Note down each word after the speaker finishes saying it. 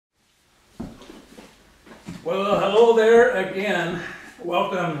Well, hello there again.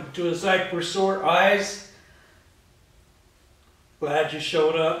 Welcome to A Sight for Sore Eyes. Glad you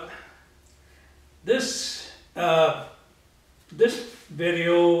showed up. This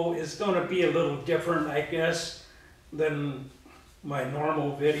video is going to be a little different, I guess, than my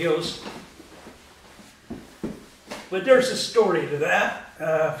normal videos. But there's a story to that.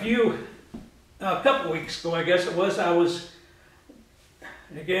 A couple weeks ago, I guess it was, I was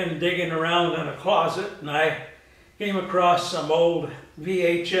again digging around in a closet and I came across some old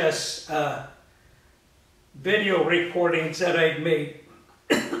VHS video recordings that I'd made,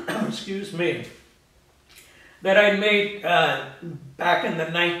 excuse me, that I'd made back in the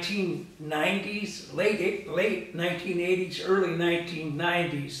 1990s, late 1980s, early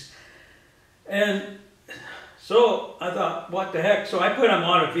 1990s. And so I thought, what the heck? So I put them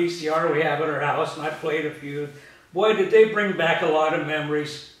on a VCR we have at our house and I played a few. Boy, did they bring back a lot of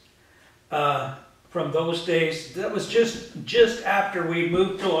memories from those days. That was just after we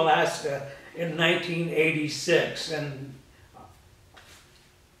moved to Alaska in 1986. And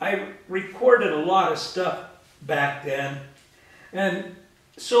I recorded a lot of stuff back then. And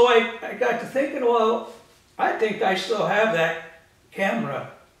so I got to thinking, well, I think I still have that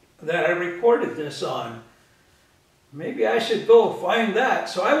camera that I recorded this on. Maybe I should go find that.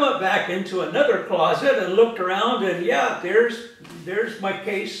 So I went back into another closet and looked around, and yeah, there's my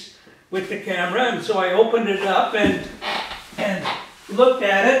case with the camera. And so I opened it up and looked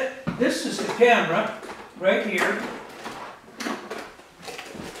at it. This is the camera right here.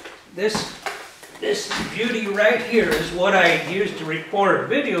 This beauty right here is what I use to record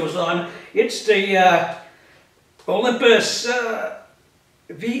videos on. It's the Olympus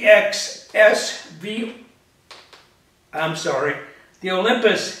the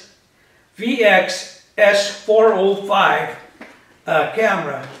Olympus VX-S405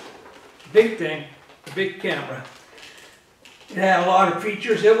 camera. Big thing, big camera. It had a lot of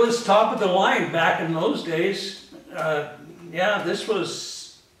features. It was top of the line back in those days. Yeah, this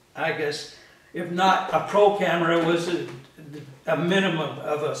was, I guess, if not a pro camera, it was a minimum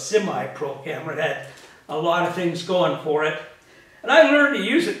of a semi-pro camera. It had a lot of things going for it. And I learned to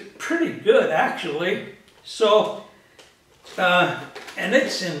use it pretty good, actually. So, and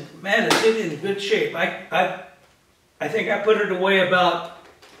it's in good shape. I think I put it away about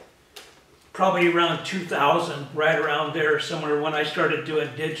probably around 2000, right around there somewhere when I started doing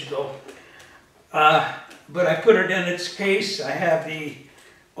digital. But I put it in its case. I have the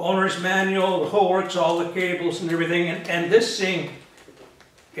owner's manual, the whole works, all the cables and everything. And this thing,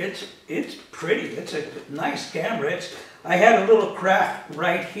 it's pretty. It's a nice camera. I had a little crack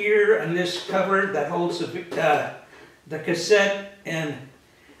right here on this cover that holds the cassette, and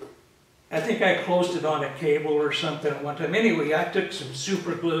I think I closed it on a cable or something at one time. Anyway, I took some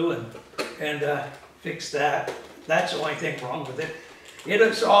super glue and fixed that. That's the only thing wrong with it. It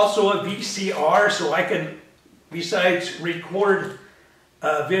is also a VCR, so I can, besides record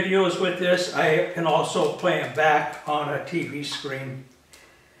videos with this, I can also play them back on a TV screen.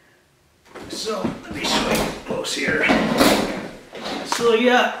 So let me show you close here. So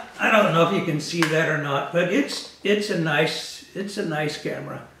yeah, I don't know if you can see that or not, but it's a nice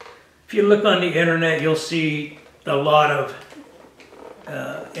camera. If you look on the internet, you'll see a lot of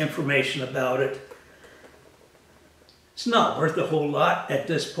information about it. It's not worth a whole lot at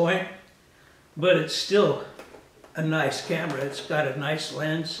this point, but it's still a nice camera. It's got a nice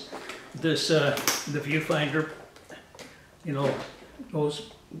lens. This the viewfinder, you know, goes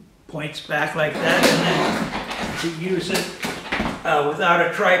points back like that, and then to use it without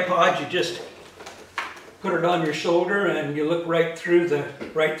a tripod, you just put it on your shoulder and you look right through the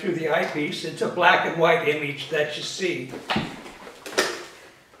eyepiece. It's a black and white image that you see.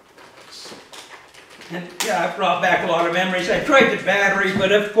 And yeah, I brought back a lot of memories. I tried the battery,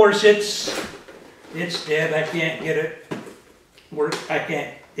 but of course it's dead. I can't get it work.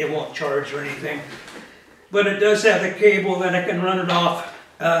 It won't charge or anything. But it does have the cable that I can run it off.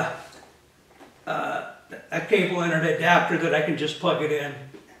 A cable and an adapter that I can just plug it in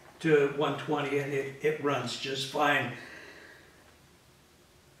to 120 and it runs just fine.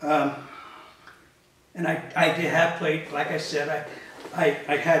 And I did have played, like I said,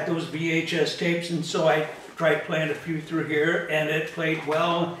 I had those VHS tapes, and so I tried playing a few through here and it played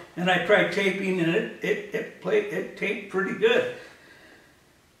well, and I tried taping and it taped pretty good.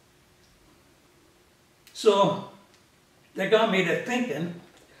 So that got me to thinking.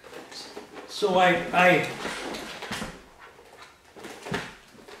 So I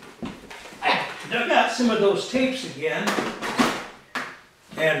dug out some of those tapes again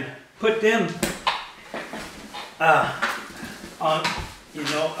and put them on, you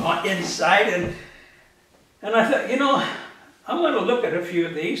know, inside, And I thought, you know, I'm going to look at a few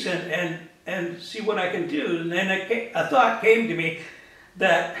of these and see what I can do. And then a thought came to me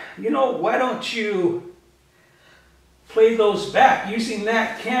that, you know, why don't you play those back using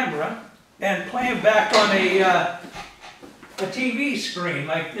that camera and play them back on a TV screen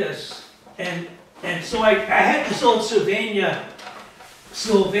like this. And so I had this old Sylvania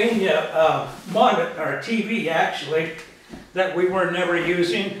monitor, or TV actually, that we were never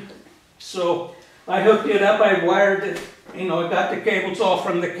using. So I hooked it up, I wired it, you know, I got the cables all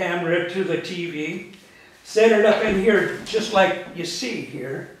from the camera to the TV, set it up in here just like you see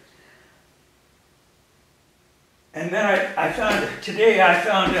here. And then I found a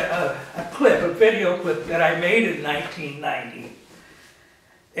video clip that I made in 1990.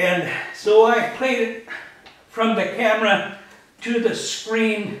 And so I played it from the camera to the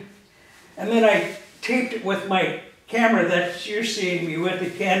screen, and then I taped it with my camera that you're seeing me with, the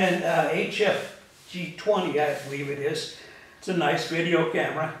Canon HF-G20, I believe it is. It's a nice video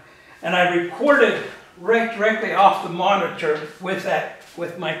camera. And I recorded right directly off the monitor with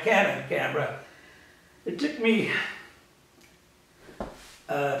my Canon camera. It took me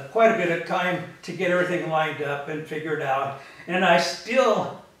quite a bit of time to get everything lined up and figured out. And I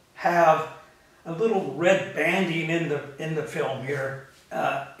still have a little red banding in the film here,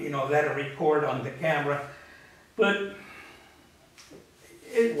 you know, that I record on the camera. But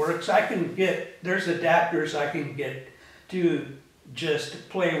it works. I can get, there's adapters I can get to just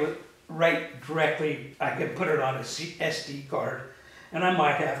play with right directly. I can put it on a SD card. And I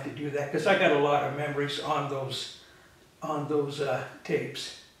might have to do that because I got a lot of memories on those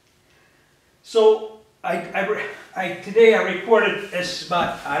tapes. So today I recorded this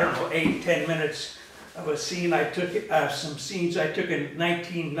about, I don't know, 8-10 minutes of a scene I took, some scenes I took in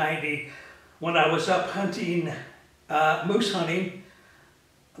 1990 when I was up hunting, moose hunting.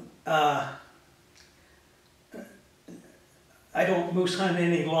 I don't moose hunt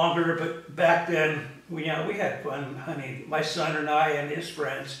any longer, but back then, we had fun hunting, my son and I and his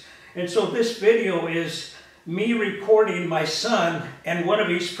friends. And so this video is me recording my son and one of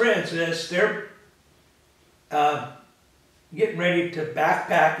his friends as they're getting ready to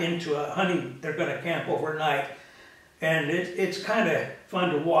backpack into a hunting, they're going to camp overnight. And it's kind of fun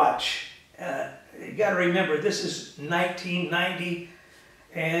to watch. You got to remember, this is 1990,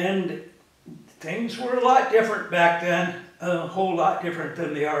 and things were a lot different back then, a whole lot different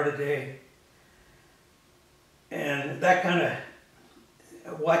than they are today. And that kind of,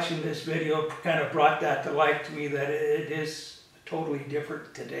 watching this video kind of brought that to light to me, that it is totally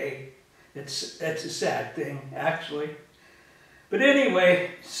different today. It's a sad thing, actually. But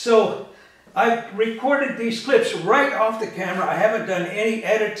anyway, so I recorded these clips right off the camera. I haven't done any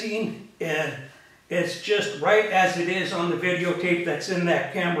editing, and it's just right as it is on the videotape that's in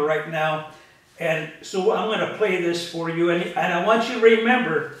that camera right now. And so I'm going to play this for you, and I want you to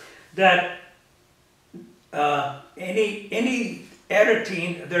remember that any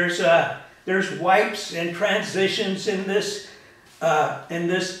editing, there's wipes and transitions in this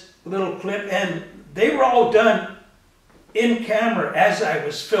little clip, and they were all done in camera as I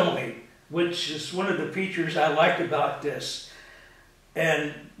was filming, which is one of the features I liked about this.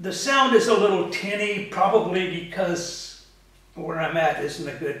 And the sound is a little tinny, probably because where I'm at isn't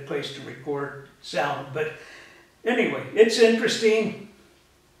a good place to record sound. But anyway, it's interesting,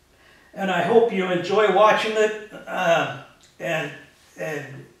 and I hope you enjoy watching it.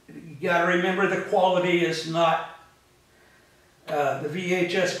 And you got to remember, the quality is not, the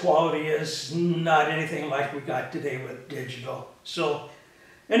VHS quality is not anything like we got today with digital. So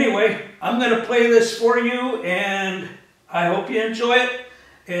anyway, I'm going to play this for you, and I hope you enjoy it.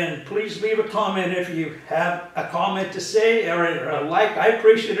 And please leave a comment if you have a comment to say, or a like. I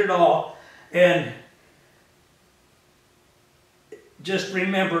appreciate it all. And just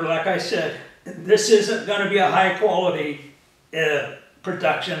remember, like I said, this isn't going to be a high quality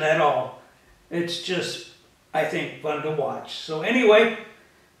production at all. It's just, I think, fun to watch. So anyway,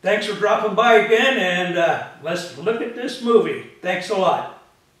 thanks for dropping by again, and let's look at this movie. Thanks a lot.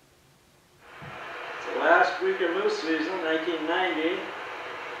 It's the last week of moose season, 1990.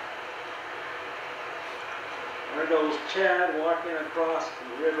 There goes Chad walking across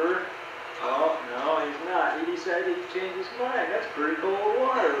the river. Oh, no, he's not. He decided to change his mind. That's pretty cold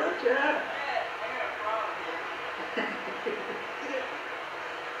water, right, Chad?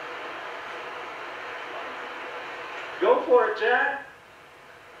 Go for it, Chad.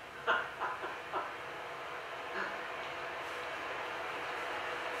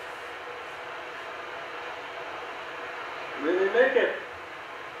 Really make it.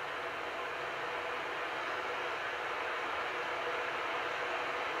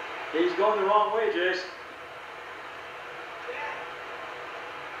 He's going the wrong way, Jace.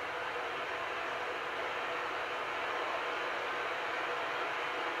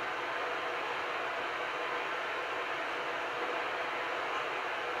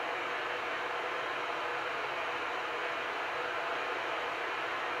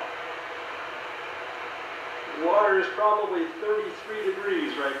 The water is probably 33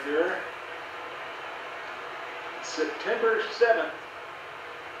 degrees right there. It's September 7th.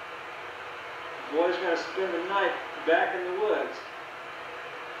 The boy's going to spend the night back in the woods.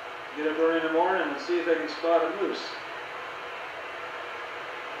 Get up early in the morning and see if they can spot a moose.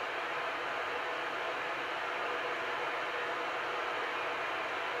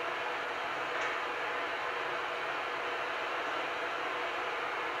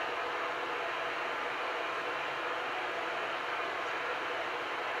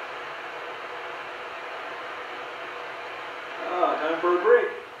 Oh, time for a break.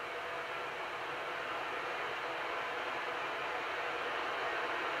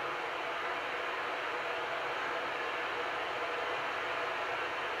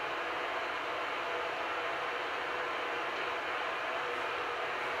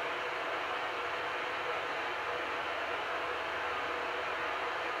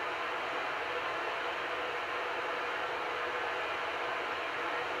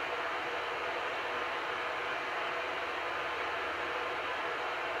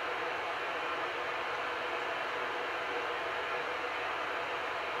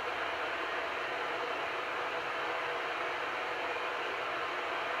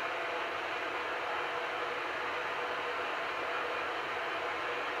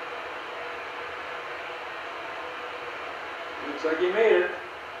 Looks like you made it.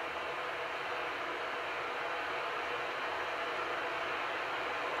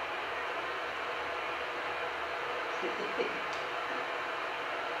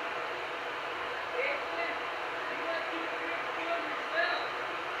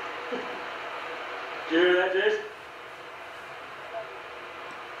 Did you hear that, Jason?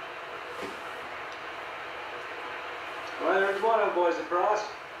 Well, there's one of them, boys across.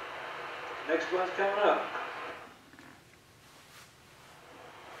 Next one's coming up.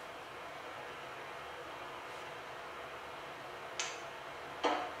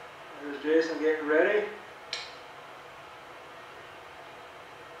 There's Jason getting ready.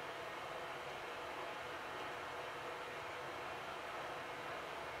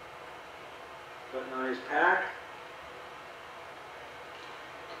 Putting on his pack.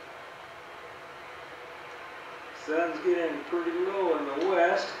 Sun's getting pretty low in the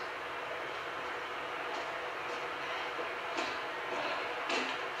west.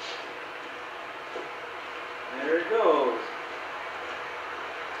 There it goes.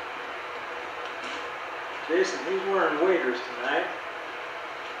 Jason, he's wearing waders tonight.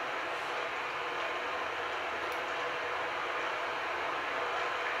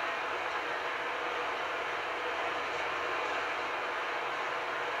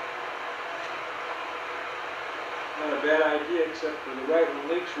 Not a bad idea, except for the right one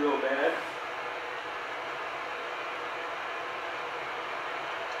leaks real bad.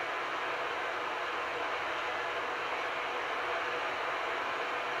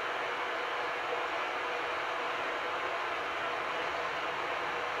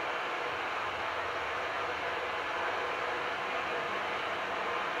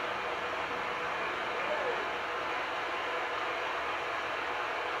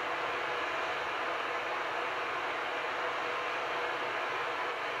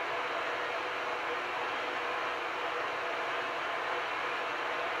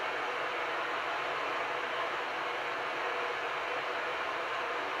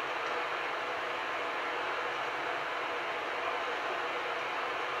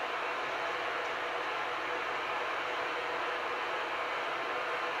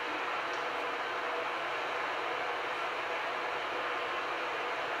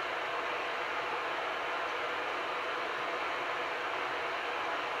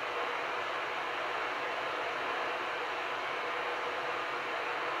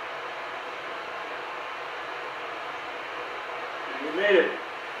 You made it.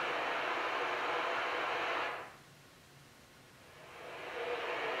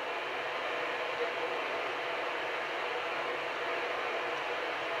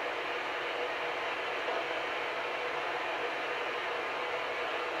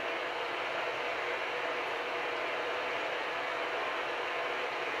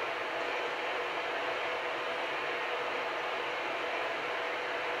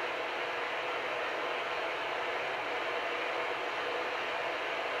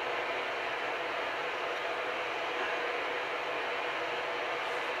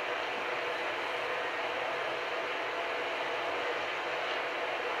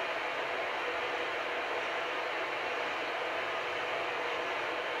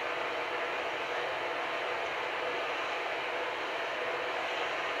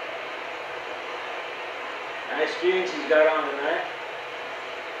 Nice jeans he's got on tonight.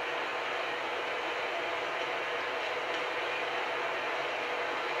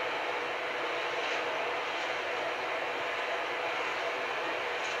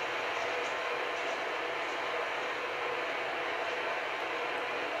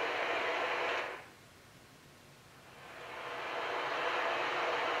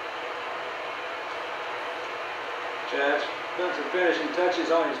 done some finishing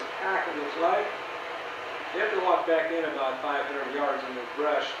touches on his pack, it looks like. You have to walk back in about 500 yards in the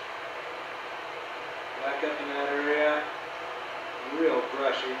brush. Back up in that area. Real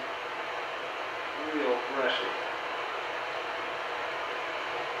brushy. Real brushy.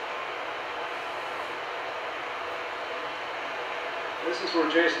 This is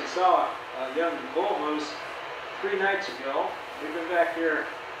where Jason saw a young bull moose 3 nights ago. We've been back here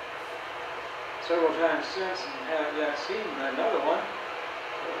several times since and haven't yet seen another one.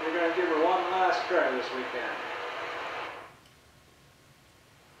 But we're going to give her one last try this weekend.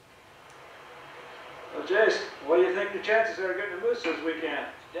 Well, Jason, what do you think the chances are of getting a moose this weekend?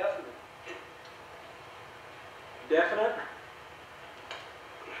 Definitely. Definite?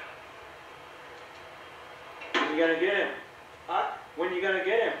 When are you going to get him? Huh? When are you going to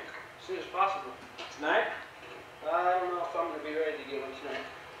get him? As soon as possible. Tonight? I don't know if I'm going to be ready to get one tonight.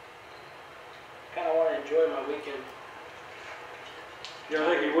 Kind of want to enjoy my weekend. You don't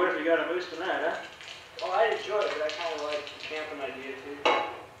think you would if you got a moose tonight, huh? Oh, I'd enjoy it, but I kind of like the camping idea too.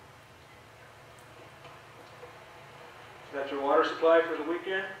 Got your water supply for the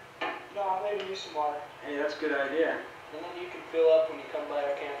weekend? No, I'll maybe use some water. Hey, that's a good idea. And then you can fill up when you come by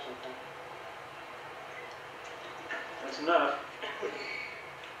our camp sometime. That's enough.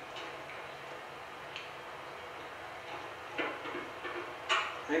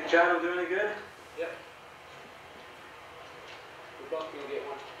 Think Chad will do any good? Yep. We're both going to get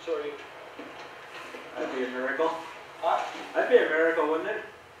one. Sorry. That'd be a miracle. Huh? That'd be a miracle, wouldn't it?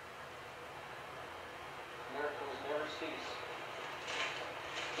 Miracles never cease.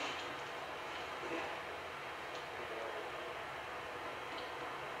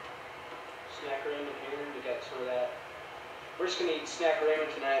 Snack ramen here. We got some of that. We're just going to eat snack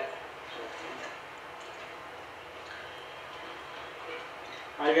ramen tonight.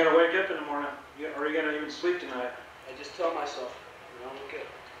 Are you going to wake up in the morning? Or are you going to even sleep tonight? I just tell myself, you know, look at.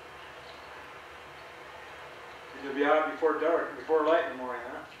 You'll be out before dark, before light in the morning,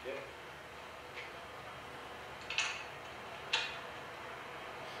 huh? Yep.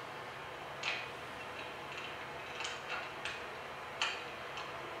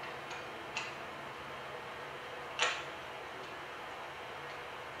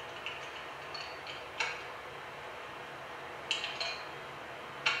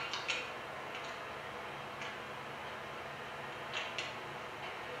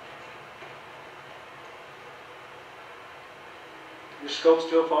 Your scope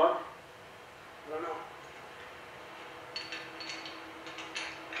still fog? I don't know.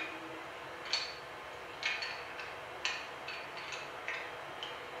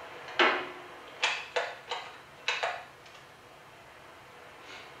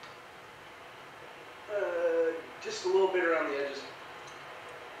 Just a little bit around the edges.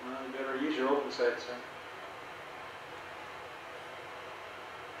 Well, you better use your open sights, huh?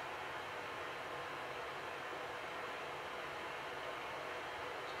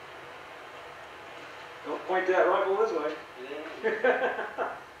 Don't point that rifle this way. Yeah.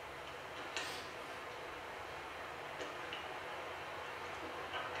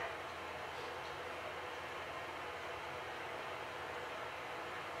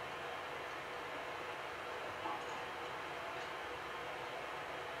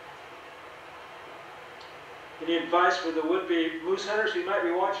 Any advice for the would-be moose hunters who might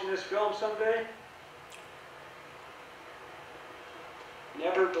be watching this film someday?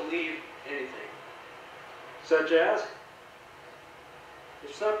 Never believe anything. Such as?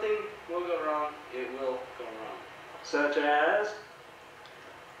 If something will go wrong, it will go wrong. Such as?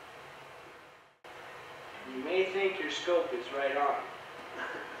 You may think your scope is right on.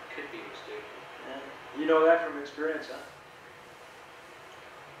 Could be mistaken. You know that from experience, huh?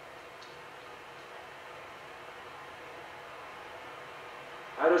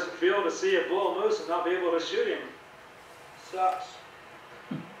 How does it feel to see a bull moose and not be able to shoot him? Sucks.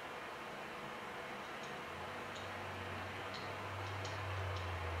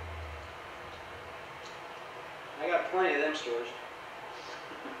 I got plenty of them stories.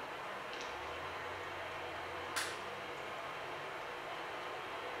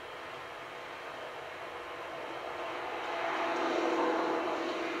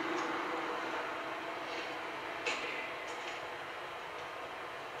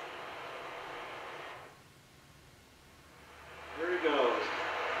 Here he goes.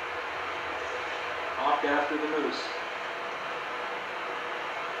 Off after the moose.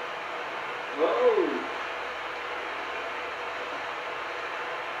 Whoa!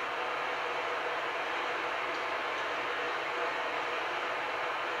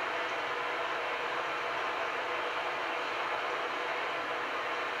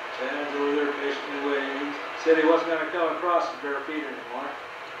 Said he wasn't going to come across with bare feet anymore.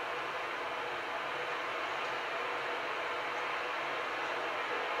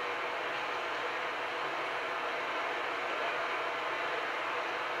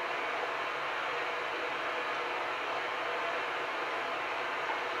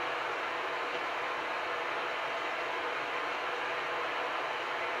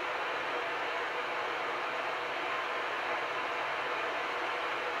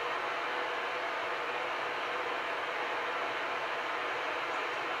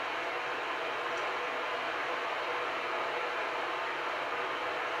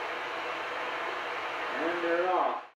 And they're off.